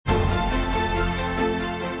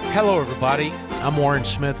Hello, everybody. I'm Warren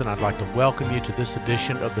Smith, and I'd like to welcome you to this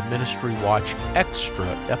edition of the Ministry Watch Extra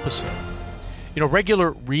episode. You know,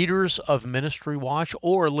 regular readers of Ministry Watch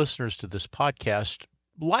or listeners to this podcast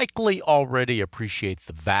likely already appreciate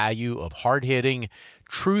the value of hard-hitting,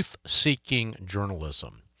 truth-seeking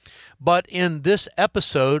journalism. But in this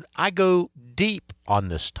episode, I go deep on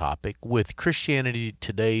this topic with Christianity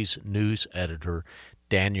Today's news editor,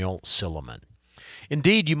 Daniel Silliman.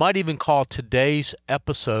 Indeed, you might even call today's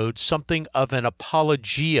episode something of an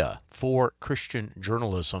apologia for Christian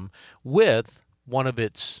journalism with one of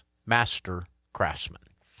its master craftsmen.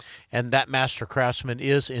 And that master craftsman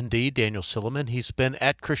is indeed Daniel Silliman. He's been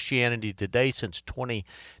at Christianity Today since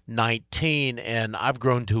 2019, and I've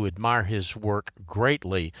grown to admire his work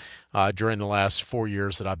greatly during the last 4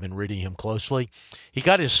 years that I've been reading him closely. He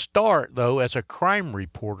got his start, though, as a crime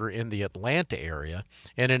reporter in the Atlanta area,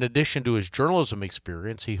 and in addition to his journalism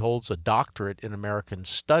experience, he holds a doctorate in American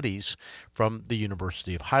Studies from the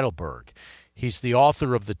University of Heidelberg. He's the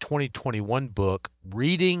author of the 2021 book,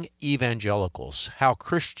 Reading Evangelicals: How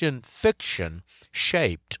Christian Fiction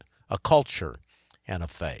Shaped a Culture and a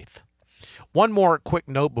Faith. One more quick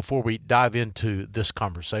note before we dive into this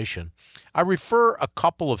conversation. I refer a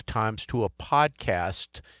couple of times to a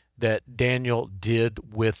podcast that Daniel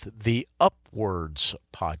did with the Upwards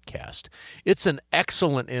podcast. It's an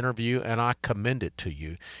excellent interview, and I commend it to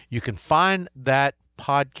you. You can find that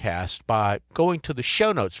podcast by going to the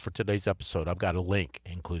show notes for today's episode. I've got a link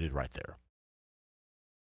included right there.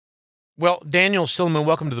 Well, Daniel Silliman,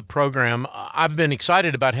 welcome to the program. I've been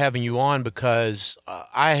excited about having you on because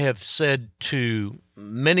I have said to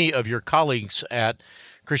many of your colleagues at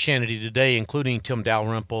Christianity Today, including Tim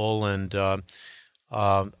Dalrymple and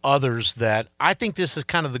others, that I think this is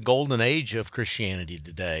kind of the golden age of Christianity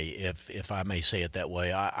Today, if I may say it that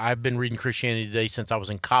way. I've been reading Christianity Today since I was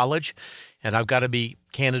in college, and I've got to be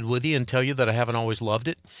candid with you and tell you that I haven't always loved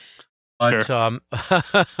it. But, Sure.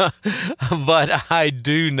 but I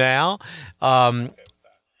do now, and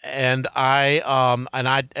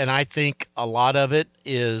I think a lot of it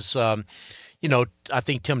is, I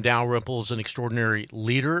think Tim Dalrymple is an extraordinary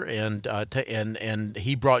leader, and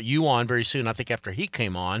he brought you on very soon, I think, after he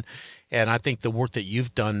came on. And I think the work that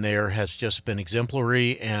you've done there has just been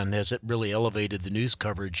exemplary and has really elevated the news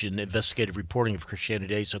coverage and investigative reporting of Christianity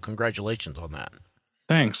Today. So congratulations on that.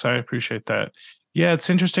 Thanks. I appreciate that. Yeah, it's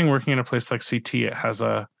interesting working in a place like CT. It has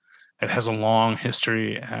a long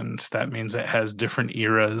history, and that means it has different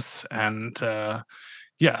eras. And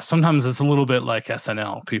sometimes it's a little bit like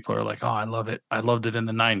SNL. People are like, "Oh, I love it. I loved it in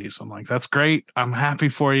the 90s." I'm like, "That's great. I'm happy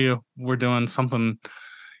for you. We're doing something,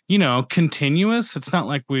 continuous." It's not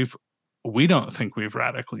like we don't think we've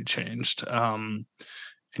radically changed. And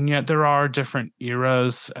yet there are different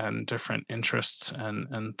eras and different interests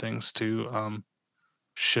and things to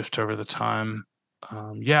shift over the time.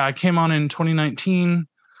 I came on in 2019.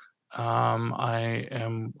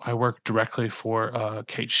 I work directly for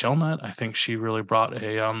Kate Shellnutt. I think she really brought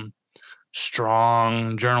a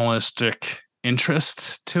strong journalistic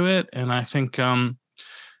interest to it, and I think and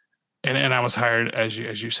I was hired, as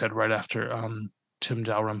you said, right after Tim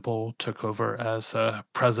Dalrymple took over as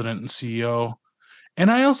president and CEO.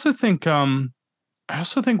 And I also think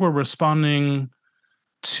we're responding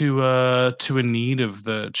to a need of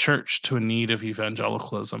the church, to a need of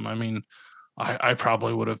evangelicalism. I mean, I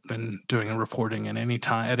probably would have been doing reporting at any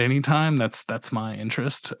time. That's my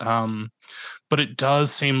interest. But it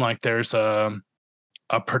does seem like there's a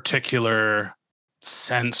particular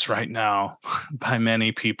sense right now by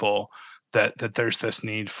many people that there's this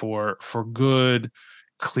need for good,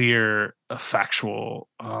 clear, factual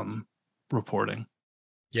reporting.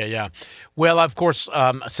 Yeah. Well, of course,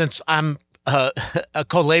 since I'm a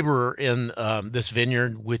co-laborer in this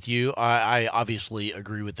vineyard with you, I obviously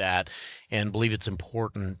agree with that and believe it's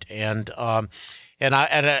important. And I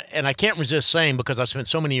can't resist saying, because I've spent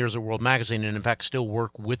so many years at World Magazine, and in fact still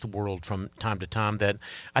work with World from time to time, that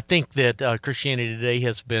I think that Christianity Today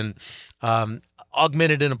has been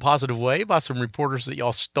augmented in a positive way by some reporters that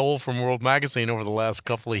y'all stole from World Magazine over the last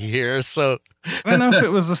couple of years. So I don't know if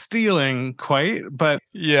it was a stealing quite, but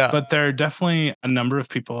yeah. But there are definitely a number of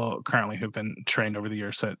people currently who've been trained over the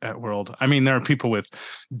years at World. I mean, there are people with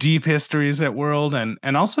deep histories at World,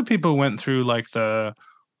 and also people who went through like the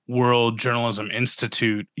World Journalism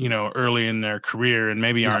Institute, early in their career, and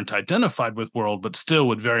maybe aren't identified with World, but still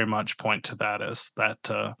would very much point to that as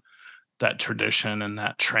that tradition and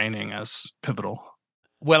that training as pivotal.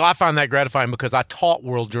 Well, I find that gratifying because I taught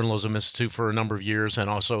World Journalism Institute for a number of years, and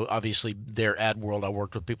also obviously there at World I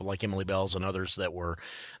worked with people like Emily Bells and others that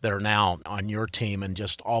are now on your team, and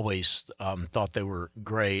just always thought they were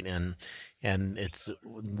great. And and it's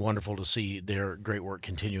wonderful to see their great work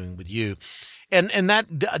continuing with you. And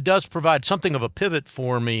that does provide something of a pivot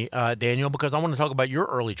for me, Daniel, because I want to talk about your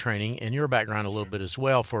early training and your background a little bit as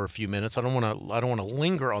well for a few minutes. I don't want to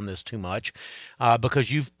linger on this too much,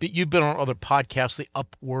 because you've been on other podcasts, the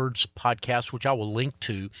Upwards podcast, which I will link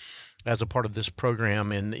to as a part of this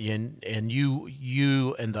program, and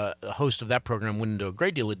you and the host of that program went into a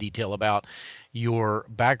great deal of detail about your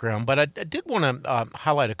background. But I did want to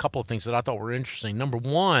highlight a couple of things that I thought were interesting. Number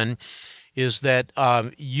one is that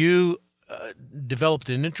you developed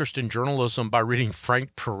an interest in journalism by reading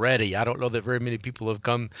Frank Peretti. I don't know that very many people have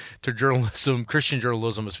come to journalism, Christian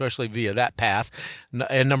journalism, especially via that path.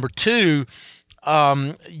 And number two,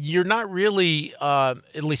 you're not really,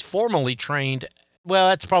 at least formally trained. Well,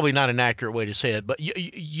 that's probably not an accurate way to say it, but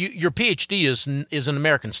your PhD is in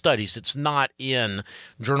American Studies. It's not in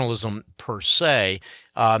journalism per se,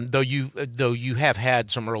 though you have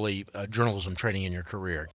had some early journalism training in your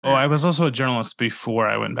career. Oh, I was also a journalist before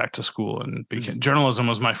I went back to school, and journalism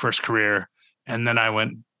was my first career, and then I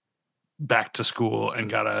went back to school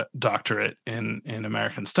and got a doctorate in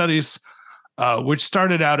American Studies, which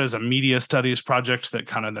started out as a media studies project that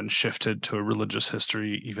kind of then shifted to a religious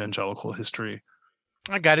history, evangelical history.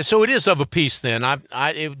 I got it. So it is of a piece then.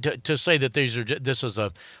 To say that this is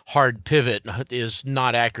a hard pivot is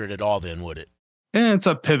not accurate at all then, would it? And it's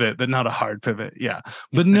a pivot, but not a hard pivot. Yeah.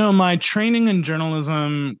 But no, my training in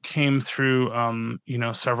journalism came through,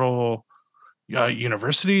 several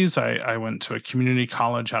universities. I went to a community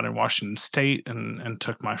college out in Washington State and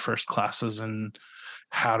took my first classes in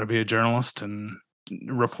how to be a journalist and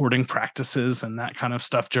reporting practices and that kind of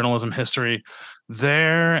stuff, journalism history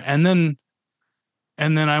there.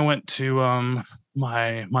 And then I went to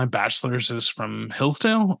my bachelor's is from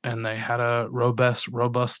Hillsdale, and they had a robust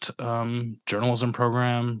journalism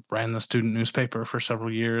program. Ran the student newspaper for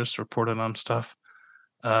several years, reported on stuff.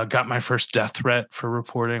 Got my first death threat for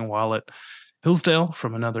reporting while at Hillsdale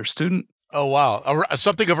from another student. Oh wow,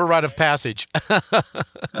 something of a rite of passage.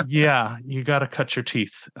 Yeah, you got to cut your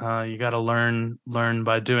teeth. You got to learn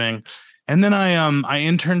by doing. And then I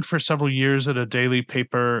interned for several years at a daily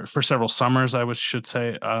paper, for several summers, should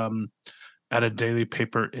say, at a daily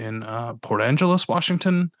paper in Port Angeles,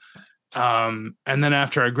 Washington. And then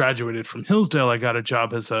after I graduated from Hillsdale, I got a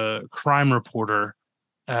job as a crime reporter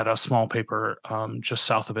at a small paper just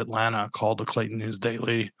south of Atlanta called the Clayton News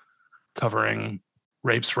Daily, covering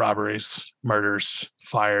rapes, robberies, murders,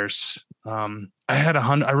 fires.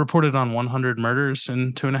 I reported on 100 murders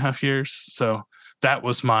in 2.5 years. So that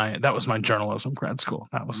was my journalism grad school.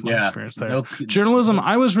 That was my experience there. Journalism,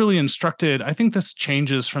 I was really instructed. I think this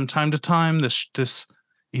changes from time to time. This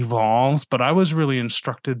evolves, but I was really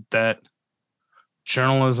instructed that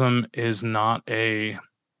journalism is not a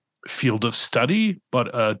field of study,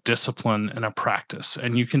 but a discipline and a practice.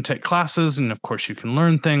 And you can take classes, and of course you can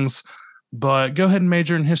learn things, but go ahead and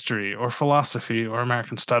major in history or philosophy or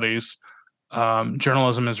American studies.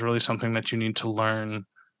 Journalism is really something that you need to learn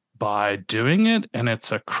by doing it, and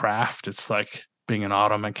it's a craft. It's like being an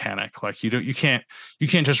auto mechanic. Like you can't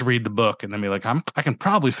just read the book and then be like, I can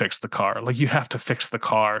probably fix the car. Like you have to fix the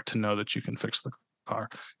car to know that you can fix the car.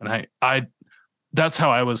 And I that's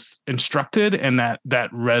how I was instructed, and that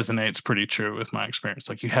resonates pretty true with my experience.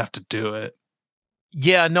 Like you have to do it.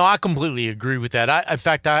 Yeah, no, I completely agree with that. In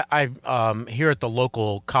fact, I here at the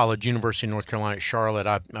local college, University of North Carolina at Charlotte,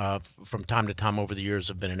 I from time to time over the years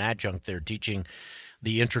have been an adjunct there teaching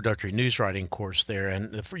the introductory news writing course there.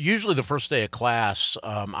 And usually the first day of class,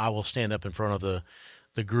 I will stand up in front of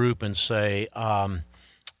the group and say,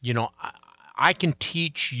 I can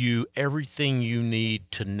teach you everything you need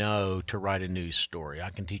to know to write a news story.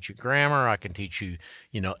 I can teach you grammar. I can teach you,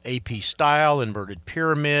 AP style, inverted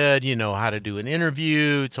pyramid, how to do an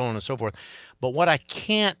interview, so on and so forth. But what I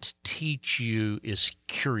can't teach you is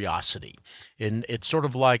curiosity. And it's sort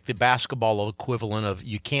of like the basketball equivalent of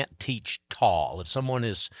you can't teach tall. If someone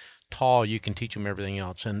is tall, you can teach them everything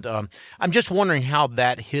else. And I'm just wondering how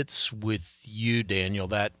that hits with you, Daniel,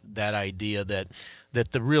 that idea that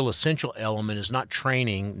the real essential element is not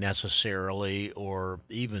training necessarily or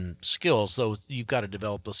even skills, though you've got to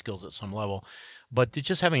develop those skills at some level, but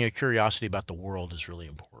just having a curiosity about the world is really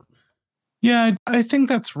important. Yeah, I think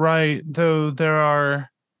that's right, though there are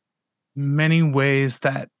many ways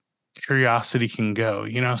that curiosity can go.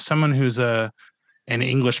 Someone who's an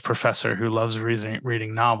English professor who loves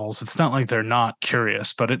reading novels, it's not like they're not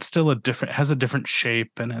curious, but it's still has a different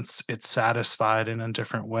shape, and it's satisfied in a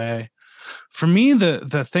different way. For me,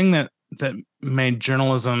 the thing that made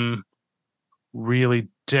journalism really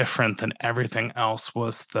different than everything else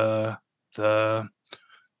was the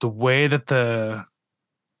way that the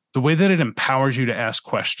the way that it empowers you to ask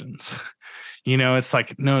questions. It's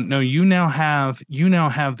like, no, you now have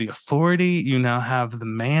the authority, you now have the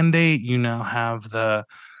mandate, you now have the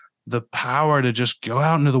power to just go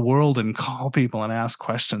out into the world and call people and ask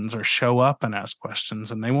questions, or show up and ask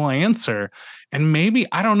questions, and they will answer. And maybe,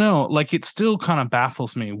 I don't know, like, it still kind of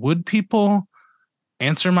baffles me. Would people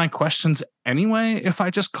answer my questions anyway if I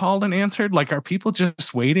just called and answered? Like, are people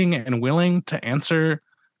just waiting and willing to answer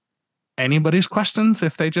anybody's questions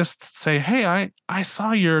if they just say, hey, I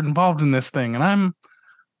saw you're involved in this thing, and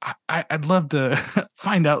I'd love to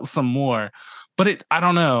find out some more? But I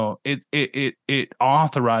don't know, it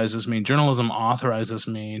authorizes me, journalism authorizes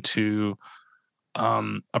me to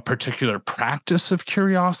a particular practice of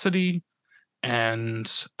curiosity,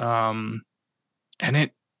 and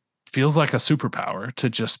it feels like a superpower to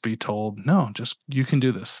just be told, no, just, you can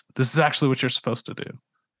do this. This is actually what you're supposed to do.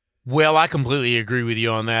 Well, I completely agree with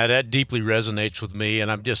you on that. That deeply resonates with me,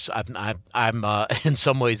 and I'm in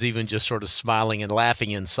some ways even just sort of smiling and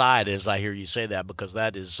laughing inside as I hear you say that, because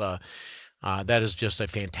that is just a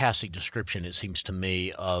fantastic description, it seems to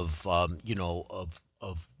me, of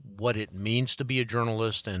of what it means to be a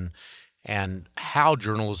journalist, and how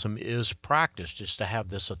journalism is practiced, just to have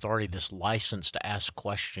this authority, this license to ask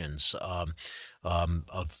questions of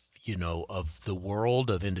the world,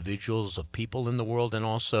 of individuals, of people in the world. And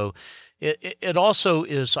also, it also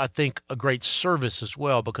is, I think, a great service as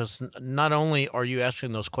well, because not only are you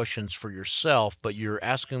asking those questions for yourself, but you're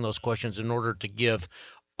asking those questions in order to give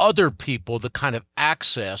other people the kind of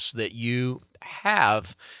access that you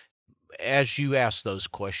have as you ask those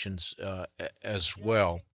questions as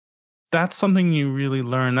well. That's something you really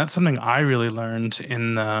learn. That's something I really learned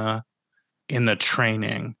in the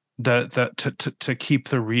training, to keep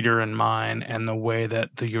the reader in mind, and the way that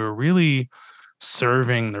you're really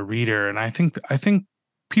serving the reader. And I think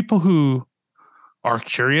people who are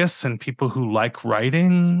curious and people who like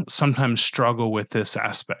writing sometimes struggle with this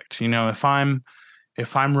aspect.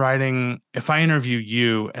 If I interview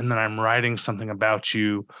you and then I'm writing something about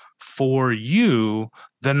you for you,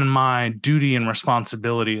 then my duty and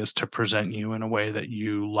responsibility is to present you in a way that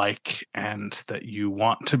you like and that you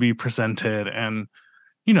want to be presented. And,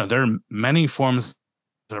 there are many forms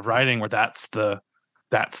of writing where that's the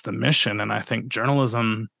mission. And I think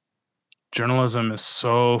journalism is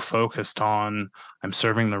so focused on, I'm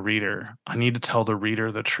serving the reader. I need to tell the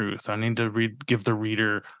reader the truth. I need to give the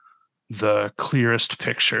reader the clearest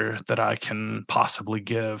picture that I can possibly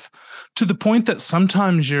give, to the point that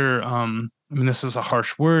sometimes you're, this is a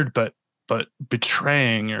harsh word, but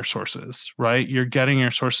betraying your sources, right? You're getting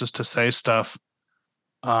your sources to say stuff,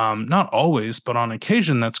 not always, but on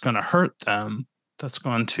occasion, that's going to hurt them. That's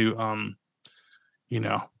going to,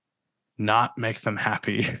 not make them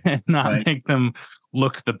happy and not Right. make them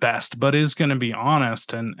look the best, but is going to be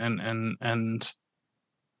honest. And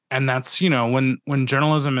that's, when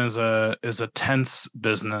journalism is a tense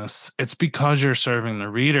business, it's because you're serving the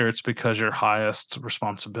reader. It's because your highest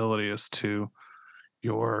responsibility is to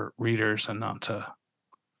your readers and not to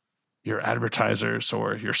your advertisers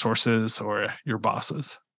or your sources or your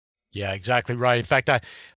bosses. Yeah, exactly right. In fact,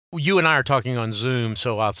 you and I are talking on Zoom,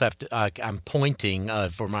 so I'll have to. I'm pointing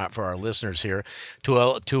for our listeners here to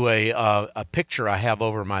a picture I have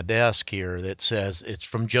over my desk here that says, it's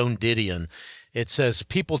from Joan Didion. It says,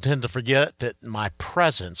 people tend to forget that my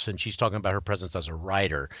presence, and she's talking about her presence as a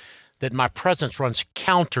writer, that my presence runs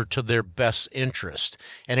counter to their best interest,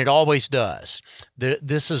 and it always does.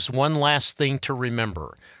 This is one last thing to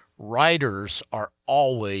remember. Writers are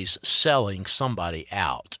always selling somebody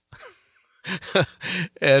out.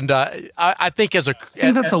 And I think I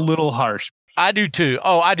think that's a little harsh. I do too.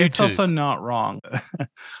 Oh, I do too. It's also not wrong.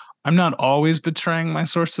 I'm not always betraying my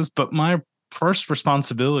sources, but my first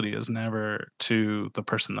responsibility is never to the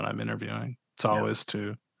person that I'm interviewing. It's always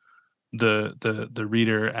to the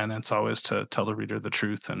reader, and it's always to tell the reader the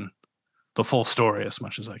truth and the full story as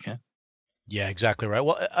much as I can. Yeah, exactly right.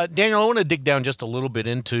 Well, Daniel, I want to dig down just a little bit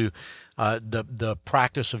into the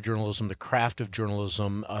practice of journalism, the craft of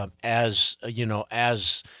journalism, as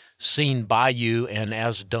seen by you and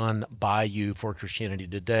as done by you for Christianity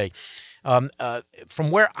Today.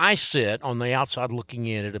 From where I sit on the outside looking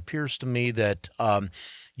in, it appears to me that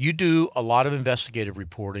you do a lot of investigative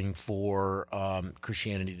reporting for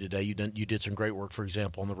Christianity Today. You did some great work, for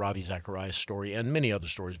example, on the Ravi Zacharias story and many other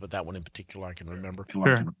stories, but that one in particular I can remember.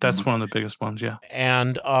 Sure, that's one of the biggest ones, yeah.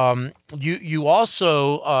 And you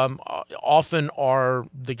also often are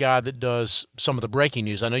the guy that does some of the breaking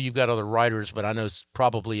news. I know you've got other writers, but I know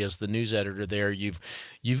probably as the news editor there, you've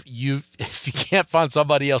if you can't find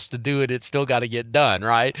somebody else to do it, it, it's still got to get done,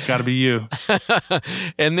 right? Got to be you.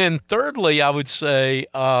 And then thirdly, I would say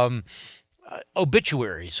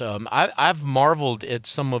obituaries. I've marveled at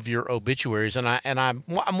some of your obituaries, and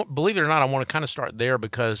believe it or not, I want to kind of start there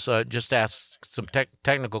because just ask some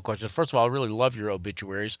technical questions. First of all, I really love your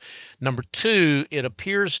obituaries. Number two, it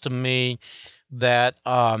appears to me that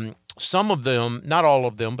some of them, not all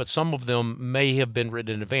of them, but some of them may have been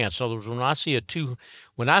written in advance. In other words, when I see a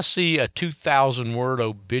 2,000-word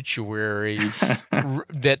obituary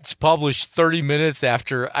that's published 30 minutes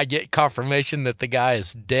after I get confirmation that the guy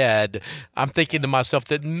is dead, I'm thinking to myself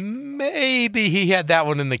that maybe he had that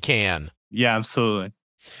one in the can. Yeah, absolutely.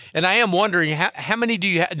 And I am wondering, how many do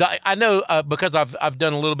you have? I know because I've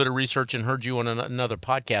done a little bit of research and heard you on another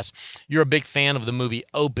podcast. You're a big fan of the movie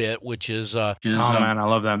Obit, which is oh man, I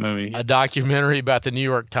love that movie. A documentary about the New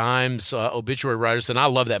York Times obituary writers, and I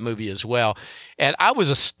love that movie as well. And I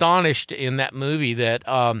was astonished in that movie that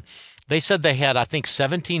they said they had, I think,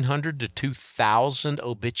 1,700 to 2,000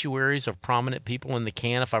 obituaries of prominent people in the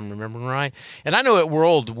can, if I'm remembering right. And I know at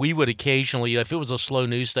World, we would occasionally, if it was a slow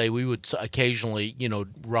news day, we would occasionally,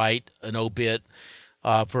 write an obit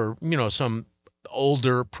for, some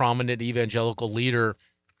older, prominent evangelical leader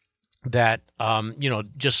that,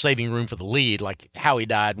 just saving room for the lead, like how he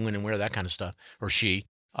died, when and where, that kind of stuff, or she.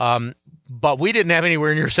 But we didn't have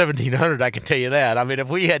anywhere near 1,700, I can tell you that. I mean, if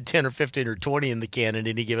we had 10 or 15 or 20 in the can at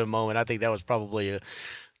any given moment, I think that was probably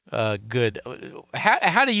a good.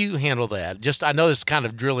 How do you handle that? Just, I know this is kind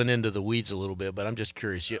of drilling into the weeds a little bit, but I'm just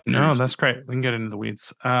curious. No, that's great. We can get into the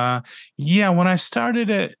weeds. Yeah, when I started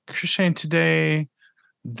at Christianity Today,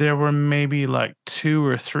 there were maybe like 2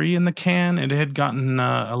 or 3 in the can. It had gotten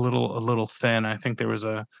a little thin. I think there was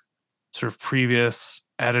a sort of previous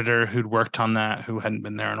editor who'd worked on that who hadn't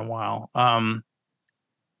been there in a while.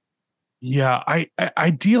 Yeah, I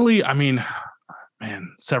ideally, I mean,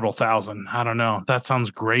 man, several thousand. I don't know. That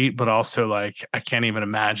sounds great, but also like I can't even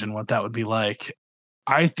imagine what that would be like.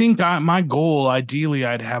 I think my goal, ideally,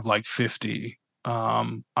 I'd have like 50.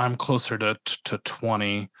 I'm closer to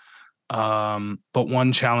 20. But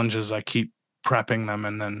one challenge is I keep prepping them,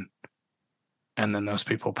 and then those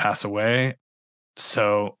people pass away.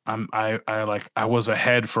 So I was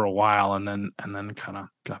ahead for a while, and then kind of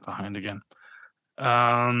got behind again.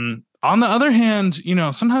 On the other hand,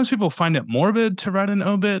 sometimes people find it morbid to write an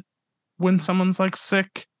obit when someone's like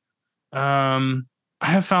sick. I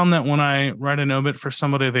have found that when I write an obit for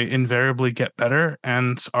somebody, they invariably get better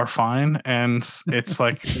and are fine, and it's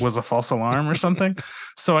like was a false alarm or something.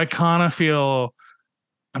 So I kind of feel,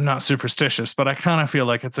 I'm not superstitious, but I kind of feel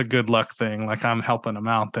like it's a good luck thing. Like I'm helping them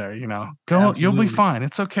out there, Go, absolutely. You'll be fine.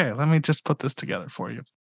 It's okay. Let me just put this together for you.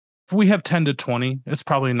 If we have 10 to 20, it's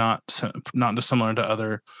probably not dissimilar to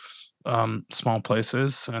other small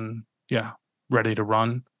places, and yeah, ready to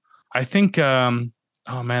run. I think, oh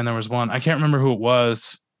man, there was one, I can't remember who it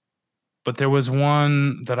was, but there was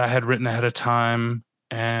one that I had written ahead of time,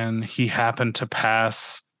 and he happened to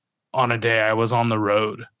pass on a day I was on the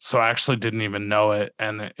road. So I actually didn't even know it.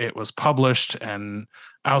 And it was published and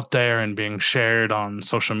out there and being shared on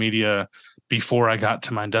social media before I got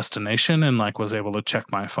to my destination, and like was able to check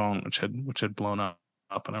my phone, which had blown up.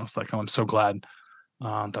 And I was like, oh, I'm so glad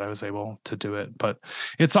that I was able to do it. But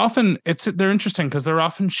they're interesting because they're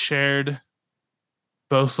often shared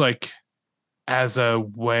both like as a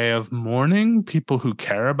way of mourning. People who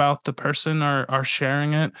care about the person are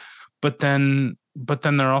sharing it, but then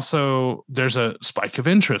there's a spike of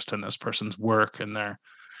interest in this person's work and their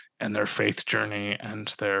faith journey and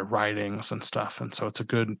their writings and stuff. And so it's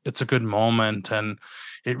a good moment, and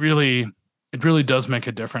it really does make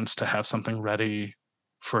a difference to have something ready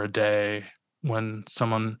for a day when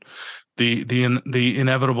someone the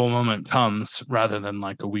inevitable moment comes, rather than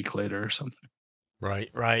like a week later or something.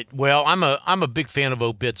 Right. Well, I'm a big fan of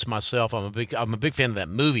obits myself. I'm a big fan of that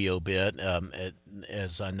movie Obit,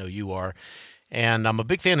 as I know you are. And I'm a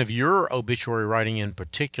big fan of your obituary writing in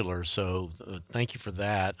particular, so thank you for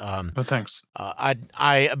that. Thanks.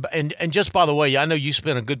 And just by the way, I know you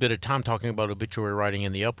spent a good bit of time talking about obituary writing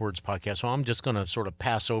in the Upwards podcast, so I'm just going to sort of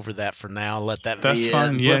pass over that for now. Let that That's be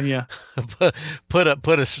fine. Yeah. Put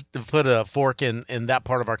a fork in that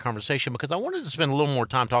part of our conversation, because I wanted to spend a little more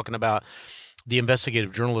time talking about the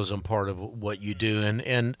investigative journalism part of what you do,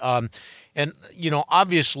 and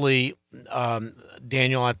obviously,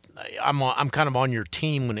 Daniel, I'm kind of on your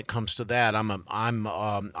team when it comes to that.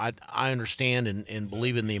 I understand and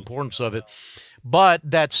believe in the importance of it. But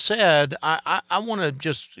that said, I want to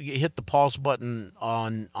just hit the pause button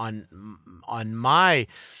on my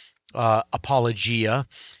apologia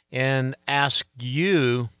and ask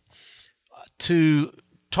you to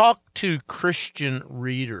Talk to Christian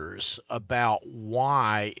readers about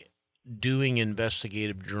why doing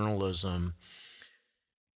investigative journalism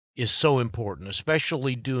is so important,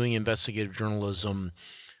 especially doing investigative journalism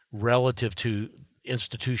relative to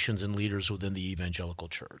institutions and leaders within the evangelical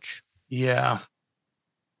church. Yeah.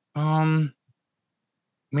 I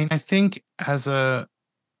mean, I think as a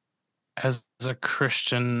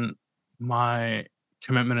Christian, my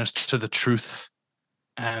commitment is to the truth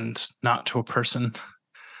and not to a person.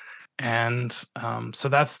 And so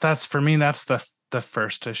that's for me, that's the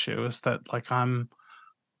first issue, is that, like, I'm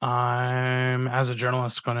as a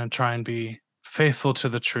journalist going to try and be faithful to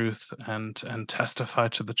the truth and testify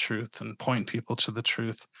to the truth and point people to the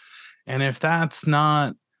truth. And if that's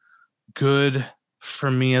not good for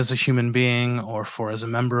me as a human being, or for as a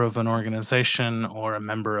member of an organization, or a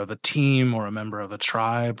member of a team, or a member of a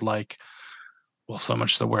tribe, like, well, so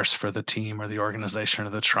much the worse for the team or the organization or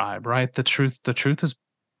the tribe, right? The truth is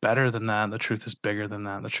better than that. The truth is bigger than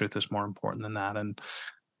that. The truth is more important than that. And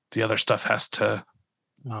the other stuff has to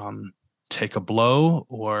take a blow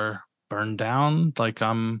or burn down. Like,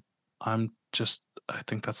 I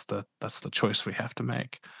think that's the choice we have to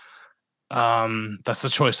make. That's the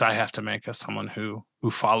choice I have to make as someone who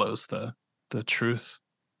follows the truth.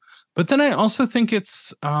 But then I also think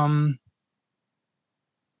it's I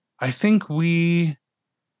think we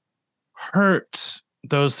hurt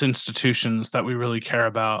those institutions that we really care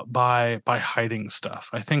about by hiding stuff.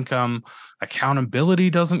 I think accountability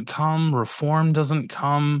doesn't come, reform doesn't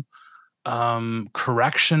come,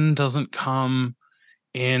 correction doesn't come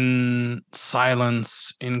in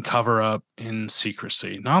silence, in cover up, in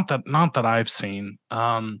secrecy. Not that I've seen.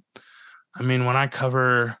 I mean, when I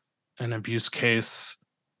cover an abuse case,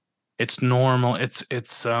 it's normal. It's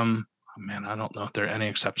man, I don't know if there are any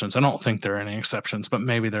exceptions. I don't think there are any exceptions, but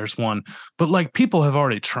maybe there's one. But, like, people have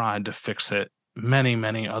already tried to fix it many,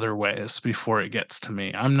 many other ways before it gets to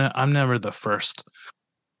me. I'm never the first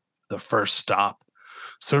stop.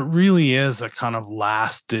 So it really is a kind of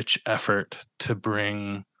last ditch effort to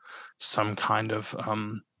bring some kind of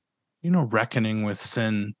reckoning with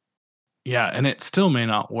sin. Yeah, and it still may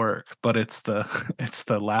not work, but it's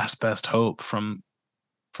the last best hope from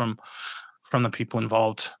the people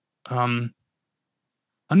involved.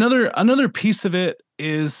 Another piece of it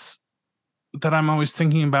is that I'm always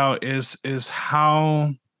thinking about is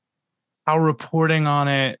how reporting on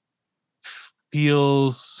it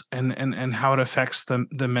feels, and how it affects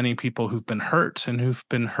the many people who've been hurt, and who've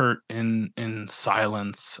been hurt in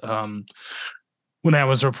silence. When I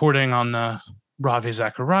was reporting on the Ravi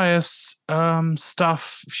Zacharias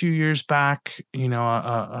stuff a few years back,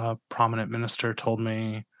 a prominent minister told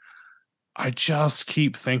me, I just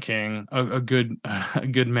keep thinking, a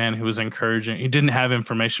good man who was encouraging. He didn't have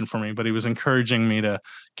information for me, but he was encouraging me to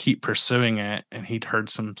keep pursuing it. And he'd heard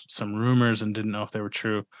some rumors and didn't know if they were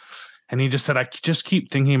true. And he just said, I just keep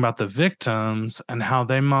thinking about the victims and how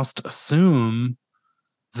they must assume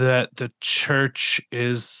that the church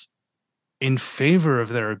is in favor of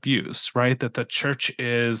their abuse, right? That the church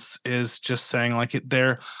is just saying, like,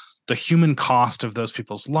 the human cost of those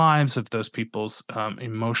people's lives, of those people's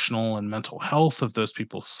emotional and mental health, of those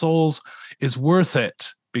people's souls is worth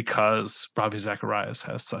it because Ravi Zacharias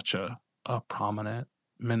has such a prominent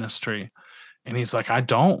ministry. And he's like, I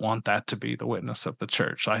don't want that to be the witness of the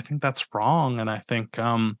church. I think that's wrong. And I think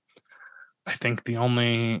the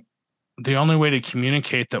only way to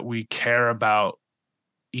communicate that we care about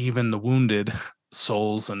even the wounded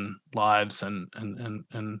souls and lives and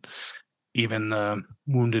even the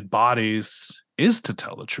wounded bodies is to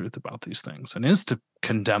tell the truth about these things, and is to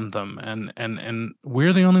condemn them. And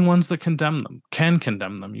we're the only ones that can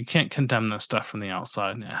condemn them. You can't condemn this stuff from the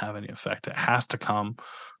outside and have any effect. It has to come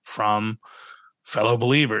from fellow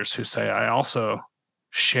believers who say, I also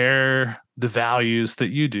share the values that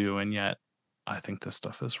you do, and yet I think this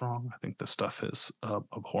stuff is wrong. I think this stuff is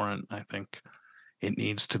abhorrent. I think it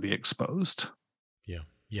needs to be exposed. Yeah.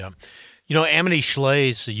 Yeah. Amity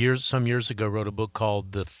Shlaes some years ago wrote a book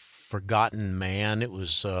called The Forgotten Man. It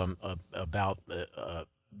was about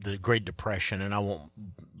the Great Depression, and I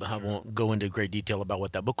won't go into great detail about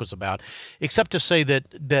what that book was about, except to say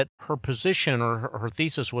that her position, or her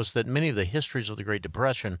thesis, was that many of the histories of the Great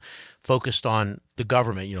Depression focused on the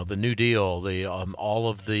government, the New Deal, the all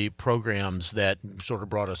of the programs that sort of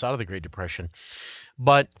brought us out of the Great Depression.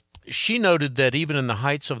 But she noted that even in the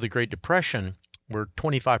heights of the Great Depression, where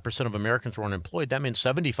 25% of Americans were unemployed, that means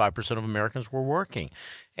 75% of Americans were working,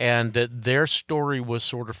 and that their story was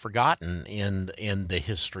sort of forgotten in the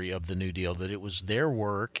history of the New Deal, that it was their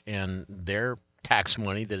work and their tax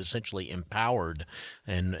money that essentially empowered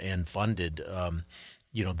and funded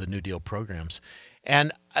the New Deal programs.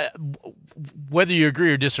 And whether you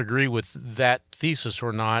agree or disagree with that thesis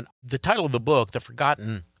or not, the title of the book, The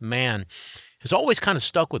Forgotten Man, has always kind of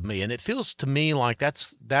stuck with me. And it feels to me like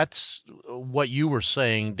that's what you were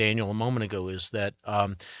saying, Daniel, a moment ago, is that,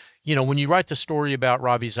 when you write the story about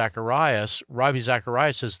Ravi Zacharias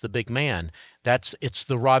is the big man. It's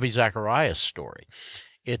the Ravi Zacharias story.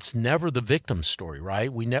 It's never the victim story,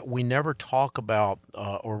 right? We never talk about,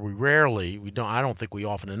 or I don't think we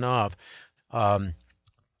often enough,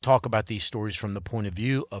 talk about these stories from the point of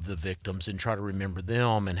view of the victims and try to remember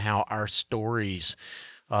them, and how our stories,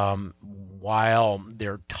 while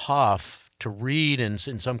they're tough to read and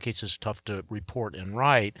in some cases tough to report and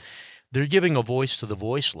write, they're giving a voice to the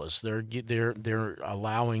voiceless. They're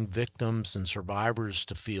allowing victims and survivors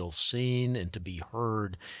to feel seen and to be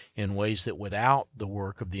heard in ways that without the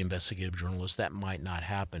work of the investigative journalist, that might not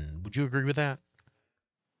happen. Would you agree with that?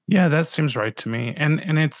 Yeah, that seems right to me. And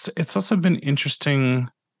it's also been interesting.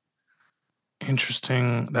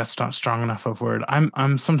 That's not strong enough of a word.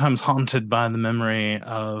 I'm sometimes haunted by the memory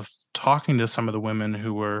of talking to some of the women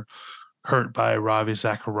who were hurt by Ravi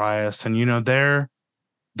Zacharias, and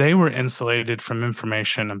they were insulated from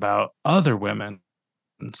information about other women.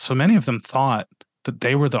 So many of them thought that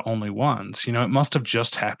they were the only ones. It must have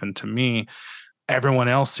just happened to me. Everyone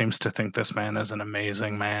else seems to think this man is an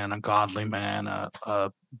amazing man, a godly man,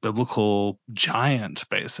 a biblical giant,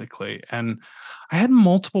 basically. And I had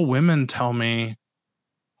multiple women tell me,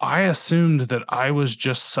 I assumed that I was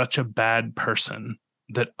just such a bad person,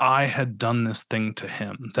 that I had done this thing to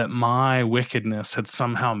him, that my wickedness had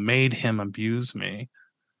somehow made him abuse me.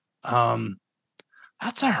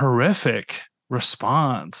 That's a horrific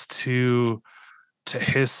response to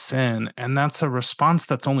his sin, and that's a response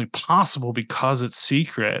that's only possible because it's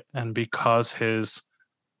secret and because his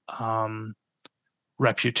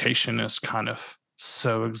reputation is kind of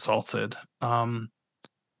so exalted.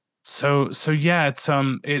 So yeah, it's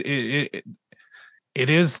it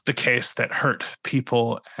is the case that hurt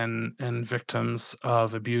people and victims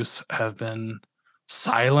of abuse have been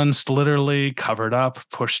silenced, literally covered up,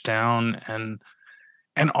 pushed down,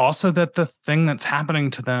 and also that the thing that's happening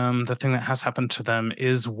to them, the thing that has happened to them,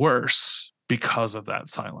 is worse because of that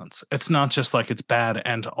silence. It's not just like it's bad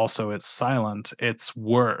and also it's silent. It's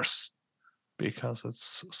worse because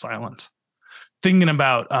it's silent. Thinking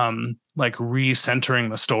about like recentering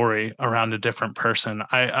the story around a different person,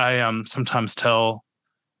 I sometimes tell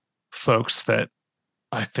folks that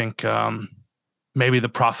I think maybe the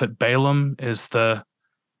prophet Balaam is the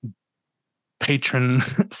patron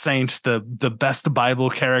saint, the best Bible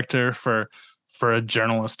character for a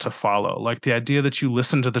journalist to follow. Like the idea that you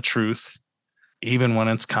listen to the truth even when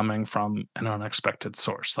it's coming from an unexpected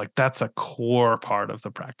source. Like that's a core part of the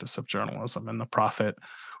practice of journalism. And the prophet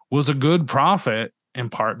was a good prophet in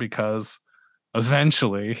part because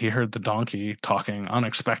eventually he heard the donkey talking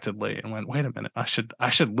unexpectedly and went, wait a minute, I should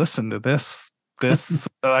listen to this.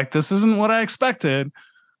 Like this isn't what I expected,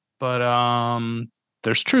 but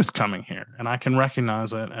there's truth coming here and I can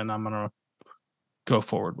recognize it and I'm going to go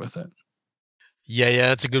forward with it. Yeah,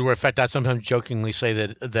 that's a good word. In fact, I sometimes jokingly say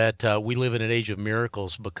that we live in an age of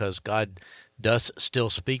miracles because God does still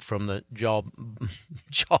speak from the jaw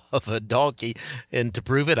of a donkey, and to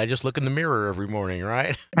prove it, I just look in the mirror every morning,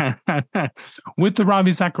 right? With the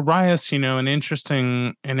Ravi Zacharias, an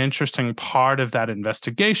interesting part of that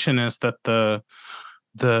investigation is that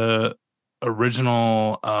the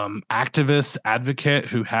original activist advocate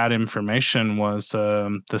who had information was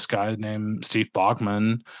this guy named Steve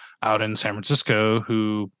Bogman out in San Francisco,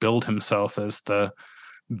 who billed himself as the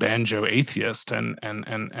banjo atheist and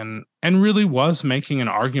really was making an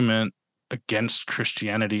argument against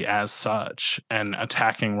Christianity as such and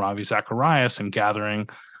attacking Ravi Zacharias and gathering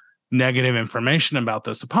negative information about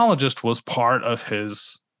this apologist was part of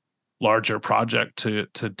his larger project to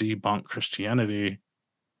debunk Christianity.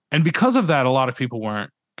 And because of that, a lot of people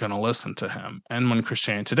weren't going to listen to him. And when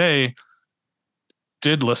Christianity Today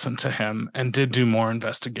did listen to him and did do more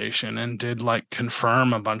investigation and did like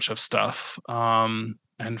confirm a bunch of stuff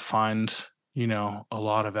and find, a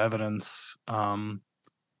lot of evidence,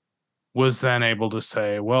 was then able to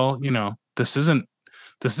say, well, this isn't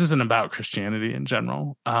about Christianity in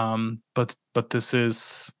general. But this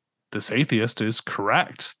atheist is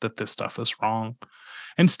correct that this stuff is wrong.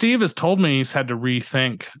 And Steve has told me he's had to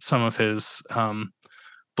rethink some of his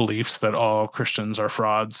beliefs that all Christians are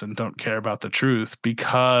frauds and don't care about the truth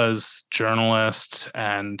because journalists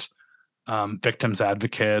and victims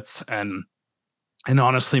advocates and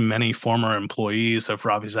honestly many former employees of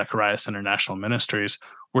Ravi Zacharias International Ministries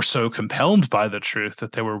were so compelled by the truth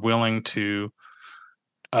that they were willing to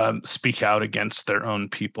speak out against their own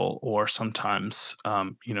people, or sometimes,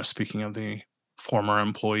 speaking of the former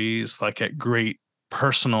employees, like at great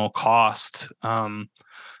personal cost,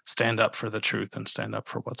 stand up for the truth and stand up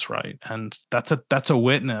for what's right. And that's a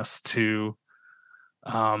witness to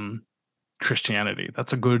Christianity.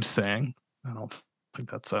 That's a good thing. I don't think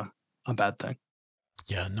that's a bad thing.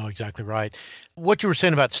 Yeah, no, exactly right. What you were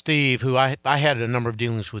saying about Steve, who I had a number of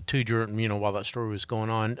dealings with too during, while that story was going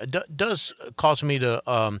on, does cause me to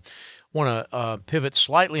want to pivot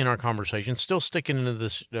slightly in our conversation, still sticking into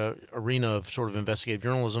this arena of sort of investigative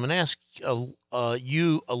journalism, and ask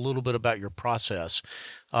you a little bit about your process,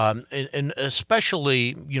 and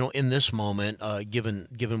especially in this moment, given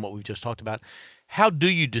what we've just talked about, how do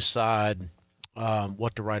you decide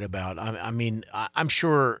what to write about? I'm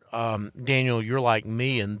sure, Daniel, you're like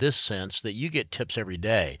me in this sense that you get tips every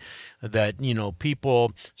day that,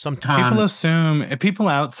 people sometimes people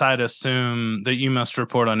outside assume that you must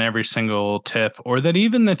report on every single tip, or that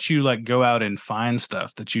even that you like go out and find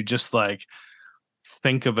stuff, that you just like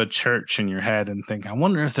think of a church in your head and think, I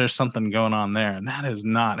wonder if there's something going on there. And that is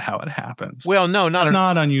not how it happens. Well, no, it's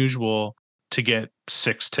not unusual to get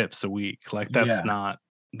 6 tips a week. Like that's not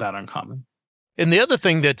that uncommon. And the other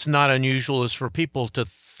thing that's not unusual is for people to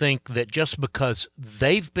think that just because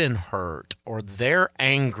they've been hurt or they're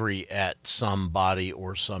angry at somebody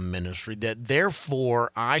or some ministry, that therefore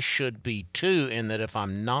I should be too, and that if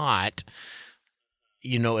I'm not,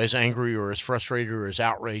 as angry or as frustrated or as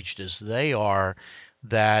outraged as they are,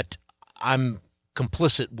 that I'm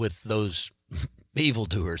complicit with those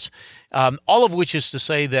evildoers. All of which is to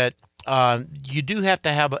say that you do have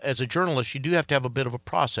to have, as a journalist, you do have to have a bit of a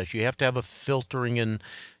process. You have to have a filtering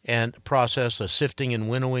and process, a sifting and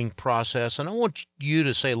winnowing process. And I want you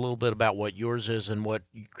to say a little bit about what yours is and what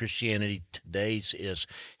Christianity Today's is.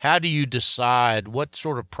 How do you decide, what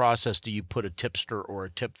sort of process do you put a tipster or a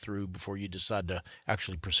tip through before you decide to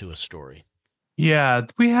actually pursue a story? Yeah,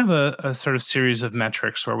 we have a sort of series of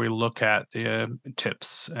metrics where we look at the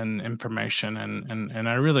tips and information, and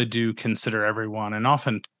I really do consider everyone, and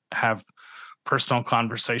often have personal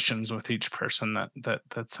conversations with each person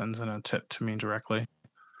that sends in a tip to me directly.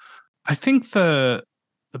 I think the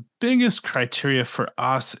biggest criteria for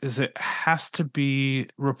us is it has to be,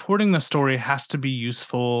 reporting the story has to be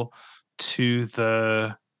useful to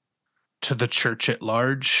the church at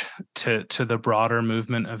large, to the broader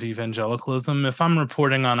movement of evangelicalism. If I'm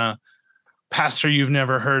reporting on a pastor you've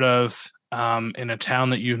never heard of, in a town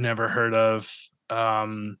that you've never heard of,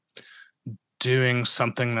 doing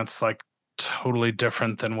something that's like totally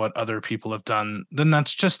different than what other people have done, then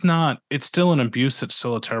that's just not, it's still an abuse, it's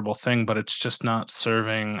still a terrible thing, but it's just not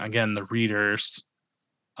serving, again, the readers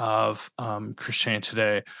of Christianity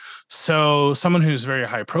Today. So someone who's very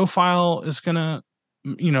high profile is gonna,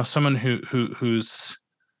 someone who's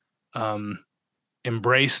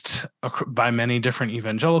embraced by many different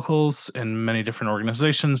evangelicals and many different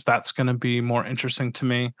organizations, that's going to be more interesting to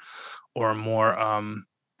me, or more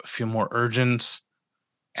feel more urgent.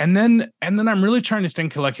 And then I'm really trying to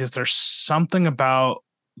think, like, is there something about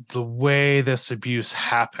the way this abuse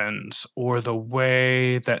happens, or the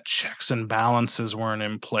way that checks and balances weren't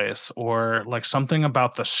in place, or like something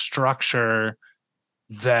about the structure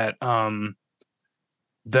that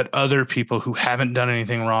that other people who haven't done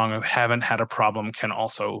anything wrong, who haven't had a problem, can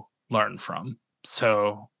also learn from.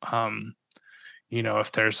 So,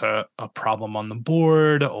 if there's a problem on the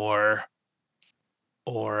board, or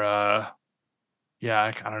I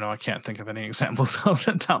don't know, I can't think of any examples off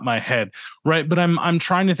the top of my head, right? But I'm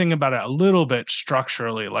trying to think about it a little bit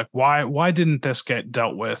structurally, like why didn't this get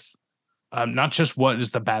dealt with? Not just what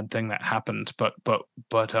is the bad thing that happened, but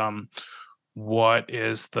what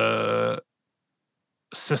is the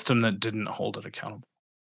system that didn't hold it accountable?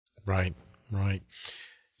 Right.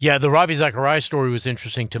 Yeah, the Ravi Zacharias story was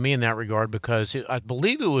interesting to me in that regard, because I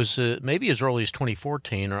believe it was maybe as early as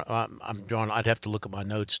 2014, or I'd have to look at my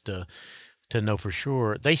notes to know for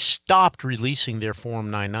sure. They stopped releasing their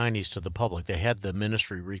Form 990s to the public. They had the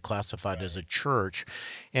ministry reclassified as a church.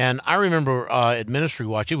 And I remember at Ministry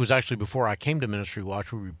Watch, it was actually before I came to Ministry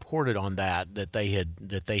Watch, we reported on that they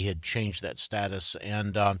had changed that status.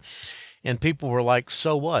 And people were like,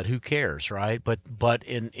 so what? Who cares, right? But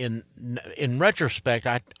in retrospect,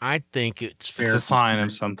 I think it's fair. It's a sign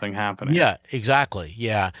of something happening. Yeah, exactly.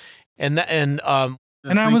 Yeah. And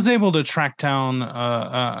I was able to track down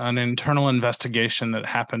an internal investigation that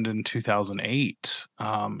happened in 2008,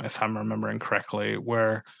 if I'm remembering correctly,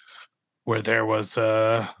 where there was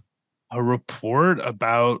a report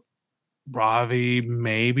about Ravi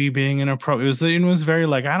maybe being inappropriate. It was very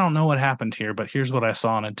like, I don't know what happened here, but here's what I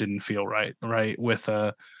saw, and it didn't feel right, with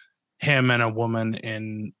him and a woman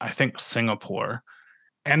in, I think, Singapore.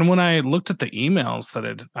 And when I looked at the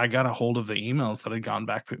emails I got a hold of the emails that had gone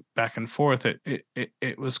back and forth,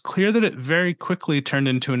 it was clear that it very quickly turned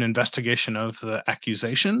into an investigation of the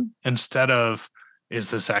accusation instead of,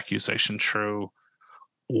 is this accusation true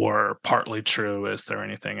or partly true? Is there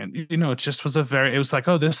anything? And, it just was it was like,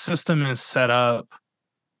 oh, this system is set up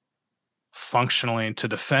functionally to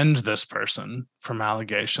defend this person from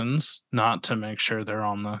allegations, not to make sure they're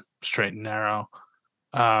on the straight and narrow.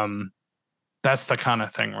 That's the kind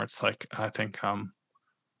of thing where it's like, I think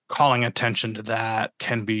calling attention to that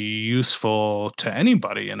can be useful to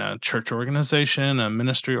anybody in a church organization, a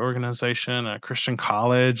ministry organization, a Christian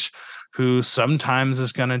college, who sometimes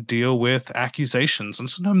is going to deal with accusations. And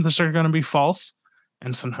sometimes they're going to be false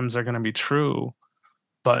and sometimes they're going to be true.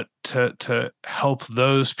 But to help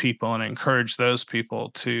those people and encourage those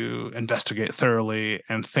people to investigate thoroughly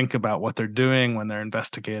and think about what they're doing when they're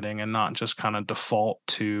investigating, and not just kind of default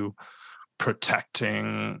to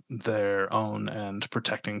protecting their own and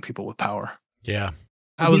protecting people with power. Yeah.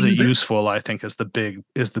 How is it useful, I think, is the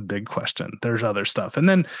big question. There's other stuff. And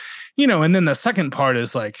then, and then the second part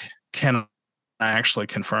is like, can I actually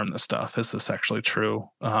confirm this stuff? Is this actually true?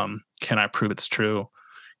 Can I prove it's true?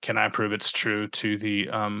 Can I prove it's true to the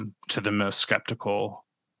most skeptical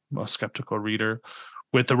reader?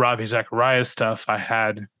 With the Ravi Zacharias stuff,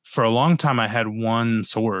 for a long time, I had one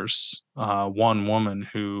source, one woman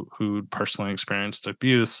who personally experienced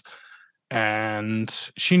abuse, and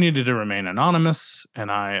she needed to remain anonymous,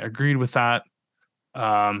 and I agreed with that.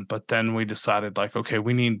 But then we decided, like, okay,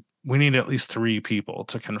 we need at least 3 people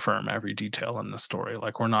to confirm every detail in the story.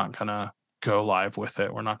 Like, we're not gonna go live with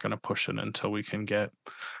it. We're not gonna push it until we can get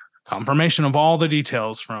confirmation of all the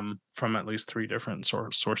details from at least 3 different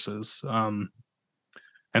sources.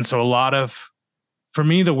 And so for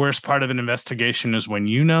me, the worst part of an investigation is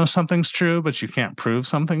when something's true, but you can't prove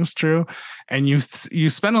something's true. And you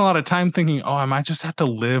spend a lot of time thinking, oh, I might just have to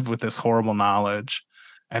live with this horrible knowledge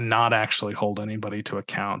and not actually hold anybody to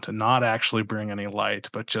account and not actually bring any light,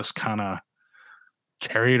 but just kind of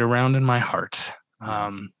carry it around in my heart.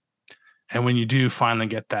 And when you do finally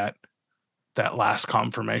get that last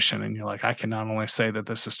confirmation and you're like, I can not only say that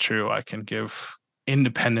this is true, I can give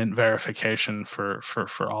independent verification for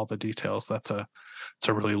all the details. It's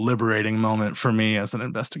a really liberating moment for me as an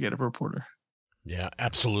investigative reporter. Yeah,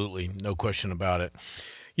 absolutely. No question about it.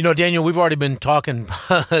 Daniel, we've already been talking,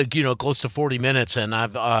 close to 40 minutes, and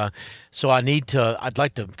I'd like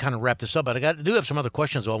to kind of wrap this up, but I do have some other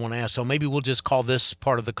questions I want to ask. So maybe we'll just call this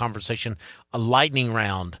part of the conversation a lightning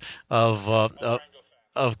round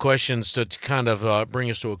of questions to kind of bring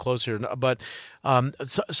us to a close here. But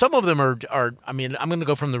some of them are, I'm going to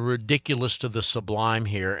go from the ridiculous to the sublime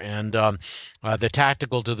here, and the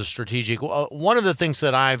tactical to the strategic. One of the things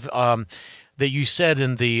that that you said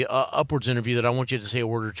in the Upwards interview that I want you to say a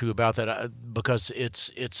word or two about that, because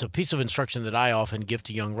it's a piece of instruction that I often give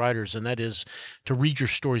to young writers, and that is to read your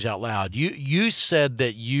stories out loud. You said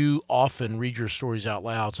that you often read your stories out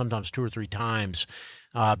loud, sometimes 2 or 3 times,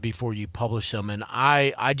 before you publish them. And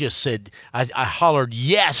I just said, I hollered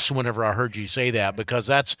yes whenever I heard you say that, because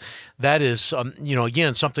that is,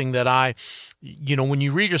 again, something that when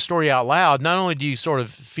you read your story out loud, not only do you sort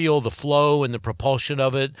of feel the flow and the propulsion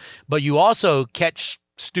of it, but you also catch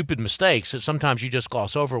stupid mistakes that sometimes you just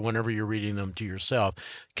gloss over whenever you're reading them to yourself.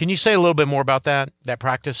 Can you say a little bit more about that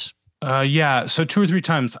practice? Yeah. So 2 or 3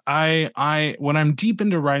 times, I when I'm deep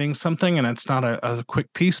into writing something and it's not a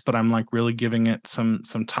quick piece, but I'm like really giving it some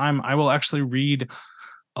time, I will actually read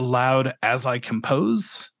aloud as I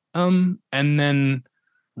compose, and then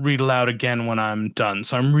read aloud again when I'm done.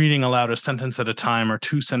 So I'm reading aloud a sentence at a time or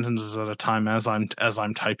 2 sentences at a time as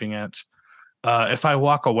I'm typing it. If I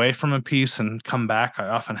walk away from a piece and come back, I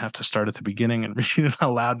often have to start at the beginning and read it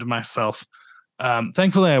aloud to myself.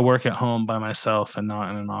 Thankfully, I work at home by myself and not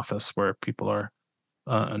in an office where people are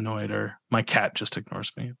annoyed, or my cat just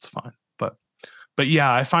ignores me. It's fine. But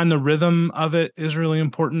yeah, I find the rhythm of it is really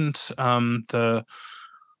important. The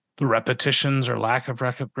repetitions or lack of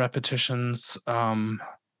repetitions.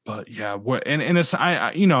 But yeah, and it's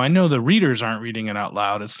I know the readers aren't reading it out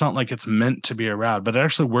loud. It's not like it's meant to be around, but it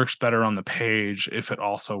actually works better on the page if it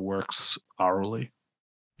also works orally.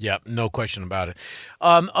 Yeah, no question about it.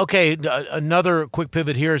 Okay, another quick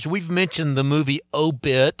pivot here is we've mentioned the movie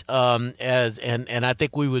Obit, and I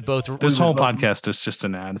think we would both. This whole podcast is just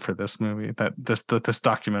an ad for this movie, this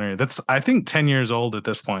documentary. That's, I think, 10 years old at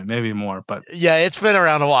this point, maybe more. But yeah, it's been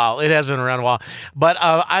around a while. It has been around a while. But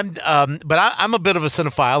I'm a bit of a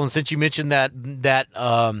cinephile, and since you mentioned that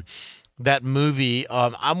movie,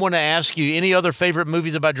 I'm going to ask you, any other favorite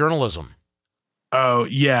movies about journalism? Oh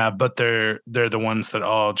yeah, but they're the ones that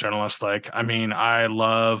all journalists like. I mean, I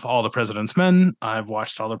love All the President's Men. I've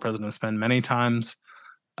watched All the President's Men many times.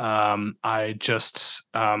 I just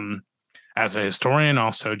as a historian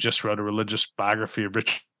also just wrote a religious biography of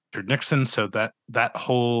Richard Nixon, so that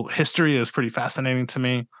whole history is pretty fascinating to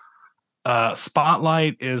me.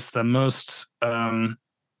 Spotlight is the most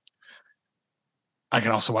I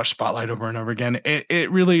can also watch Spotlight over and over again. It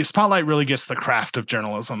really Spotlight really gets the craft of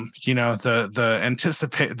journalism. You know,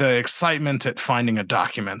 the excitement at finding a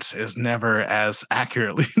document is never as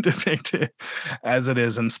accurately depicted as it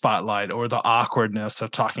is in Spotlight, or the awkwardness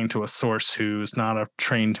of talking to a source who's not a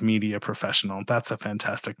trained media professional. That's a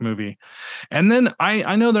fantastic movie. And then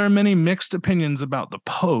I know there are many mixed opinions about The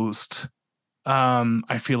Post.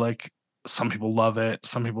 I feel like some people love it,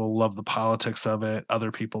 some people love the politics of it,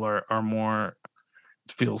 other people are more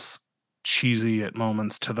feels cheesy at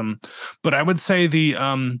moments to them. But I would say the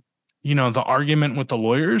the argument with the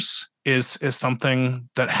lawyers is something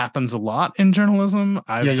that happens a lot in journalism.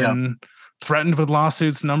 I've been threatened with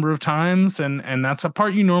lawsuits a number of times, and that's a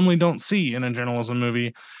part you normally don't see in a journalism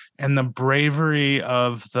movie. And the bravery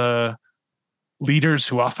of the leaders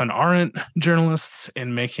who often aren't journalists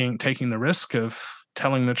in taking the risk of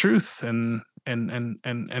telling the truth and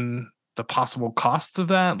the possible costs of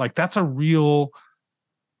that. Like, that's a real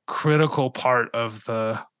critical part of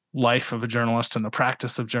the life of a journalist and the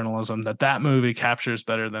practice of journalism that movie captures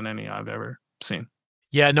better than any I've ever seen.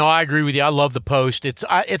 Yeah, no, I agree with you. I love The Post.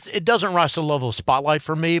 It doesn't rise to the level of Spotlight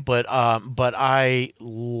for me, but I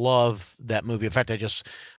love that movie. In fact,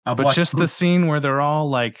 but just the scene where they're all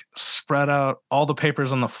like spread out, all the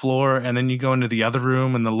papers on the floor, and then you go into the other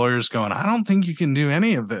room and the lawyer's going, "I don't think you can do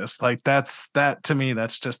any of this." Like, that to me,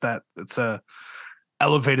 that's just that it's a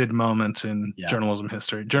elevated moment in journalism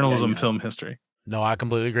history, film history. No, I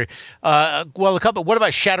completely agree. Well, what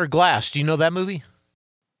about Shattered Glass? Do you know that movie?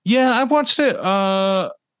 Yeah, I've watched it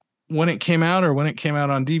when it came out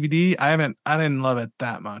on DVD. I didn't love it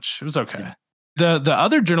that much. It was okay. Yeah. The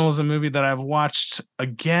other journalism movie that I've watched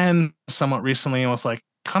again somewhat recently and was like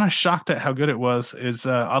kind of shocked at how good it was is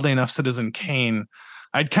oddly enough Citizen Kane.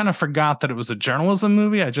 I'd kind of forgot that it was a journalism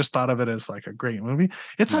movie. I just thought of it as like a great movie.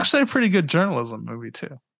 It's actually a pretty good journalism movie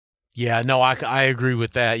too. Yeah, no, I agree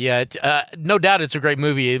with that. Yeah, no doubt it's a great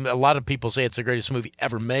movie. A lot of people say it's the greatest movie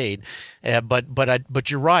ever made, but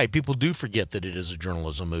you're right. People do forget that it is a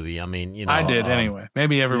journalism movie. I mean, I did anyway.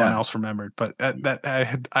 Maybe everyone else remembered, but that I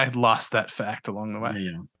had lost that fact along the way.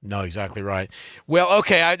 Yeah. No, exactly right. Well,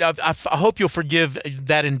 okay, I hope you'll forgive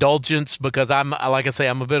that indulgence, because like I say,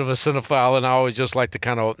 I'm a bit of a cinephile, and I always just like to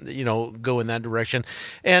kind of go in that direction.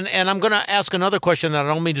 And I'm going to ask another question that I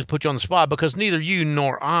don't mean to put you on the spot, because neither you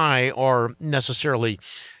nor I are necessarily,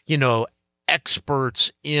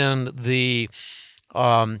 experts in the,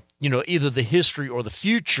 either the history or the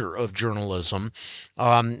future of journalism,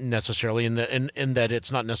 necessarily, in that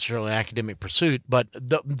it's not necessarily an academic pursuit. But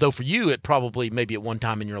though for you, it probably maybe at one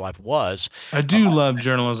time in your life was. I do love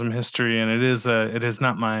journalism history, and it is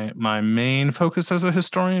not my main focus as a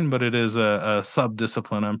historian, but it is a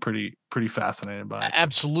sub-discipline I'm pretty fascinated by.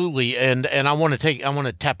 Absolutely, and I want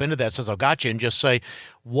to tap into that since I've got you, and just say,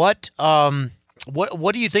 what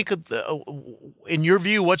do you think of in your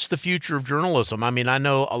view, what's the future of journalism? I mean, I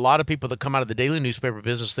know a lot of people that come out of the daily newspaper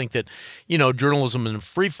business think that, journalism is in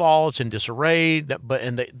free fall, it's in disarray,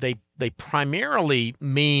 and they primarily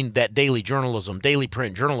mean that daily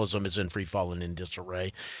print journalism is in free fall and in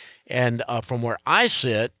disarray. And from where I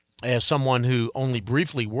sit, as someone who only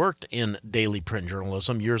briefly worked in daily print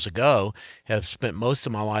journalism years ago, have spent most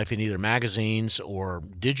of my life in either magazines or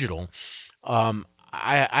digital,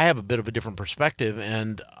 I have a bit of a different perspective,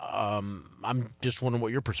 and I'm just wondering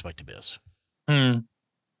what your perspective is. I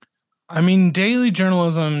mean, daily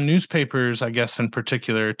journalism, newspapers, I guess in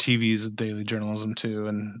particular, TV's daily journalism too,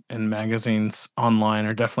 and magazines online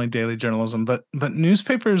are definitely daily journalism. But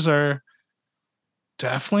newspapers are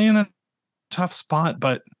definitely in a tough spot.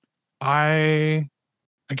 But I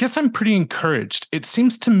guess I'm pretty encouraged. It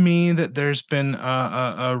seems to me that there's been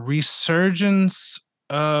a resurgence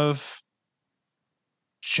of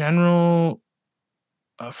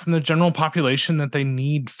from the general population that they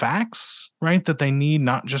need facts, right? That they need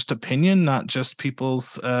not just opinion, not just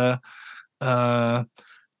people's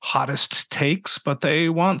hottest takes, but they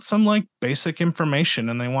want some like basic information,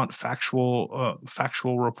 and they want factual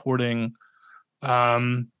reporting.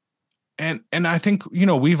 And I think,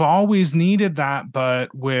 we've always needed that,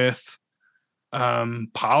 but with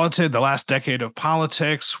the last decade of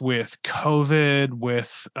politics, with COVID,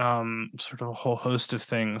 with sort of a whole host of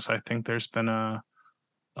things, I think there's been a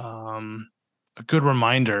good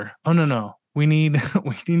reminder. Oh, no. we need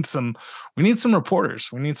some reporters.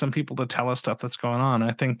 We need some people to tell us stuff that's going on.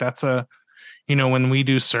 I think that's when we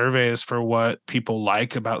do surveys for what people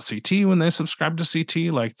like about CT when they subscribe to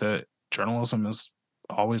CT, like the journalism is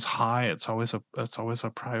always high. It's always a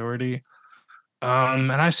priority.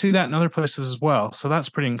 And I see that in other places as well. So that's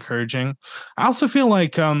pretty encouraging. I also feel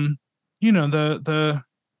like the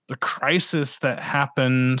crisis that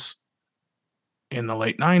happened in the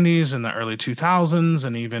late 90s and the early 2000s,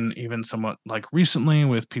 and even somewhat like recently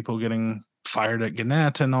with people getting fired at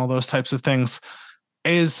Gannett and all those types of things,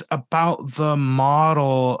 is about the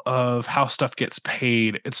model of how stuff gets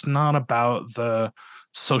paid. It's not about the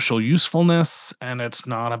social usefulness, and it's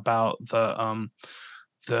not about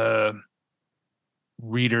the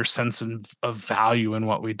reader sense of value in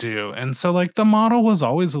what we do. And so like the model was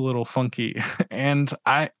always a little funky. And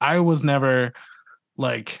I was never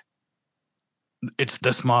like, it's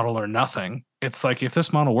this model or nothing. It's like, if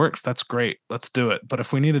this model works, that's great. Let's do it. But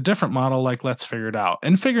if we need a different model, like, let's figure it out.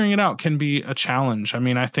 And figuring it out can be a challenge. I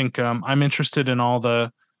mean, I think I'm interested in all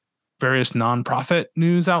the various nonprofit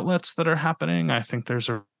news outlets that are happening. I think there's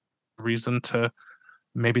a reason to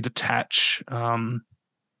maybe detach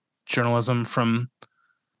journalism from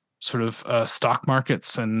sort of stock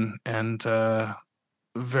markets and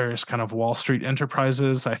various kind of Wall Street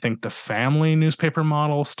enterprises. I think the family newspaper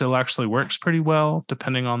model still actually works pretty well,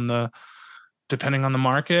 depending on the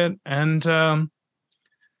market. And and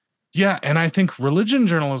I think religion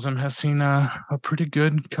journalism has seen a pretty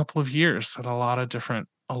good couple of years at a lot of different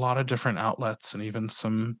outlets, and even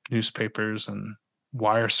some newspapers and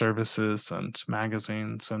wire services and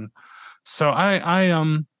magazines. And so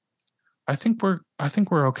I think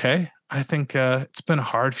we're okay. I think it's been a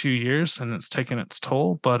hard few years and it's taken its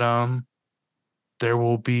toll, but there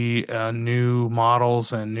will be new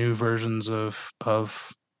models and new versions of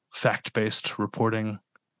fact-based reporting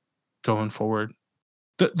going forward.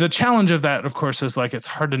 The challenge of that, of course, is like, it's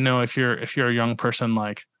hard to know if you're a young person,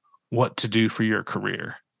 like, what to do for your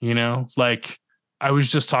career. Like, I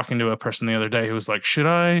was just talking to a person the other day who was like, should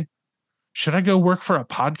I go work for a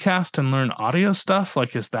podcast and learn audio stuff?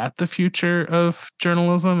 Like, is that the future of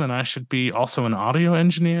journalism and I should be also an audio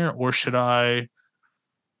engineer? Or should I,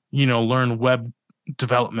 learn web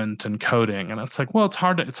development and coding? And it's like, well, it's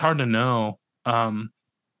hard to know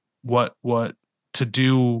what to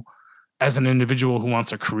do as an individual who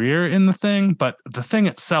wants a career in the thing. But the thing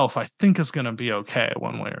itself, I think, is going to be okay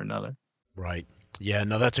one way or another. Right. Yeah,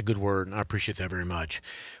 no, that's a good word, and I appreciate that very much.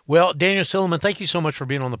 Well, Daniel Silliman, thank you so much for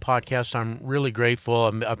being on the podcast. I'm really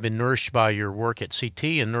grateful. I've been nourished by your work at CT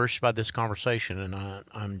and nourished by this conversation, and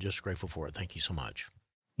I'm just grateful for it. Thank you so much.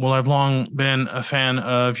 Well, I've long been a fan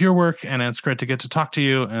of your work, and it's great to get to talk to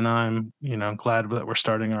you. And I'm, glad that we're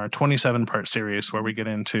starting our 27-part series where we get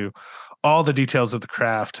into all the details of the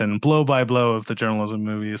craft and blow by blow of the journalism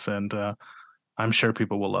movies. And I'm sure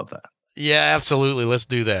people will love that. Yeah, absolutely. Let's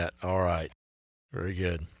do that. All right. Very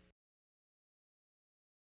good.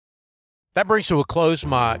 That brings to a close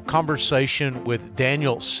my conversation with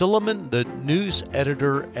Daniel Silliman, the news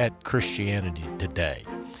editor at Christianity Today.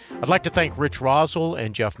 I'd like to thank Rich Rosell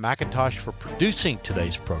and Jeff McIntosh for producing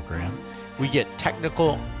today's program. We get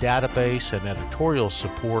technical, database, and editorial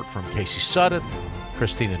support from Casey Sudduth,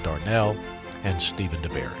 Christina Darnell, and Stephen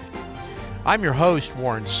DeBerry. I'm your host,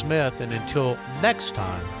 Warren Smith, and until next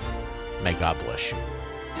time, may God bless you.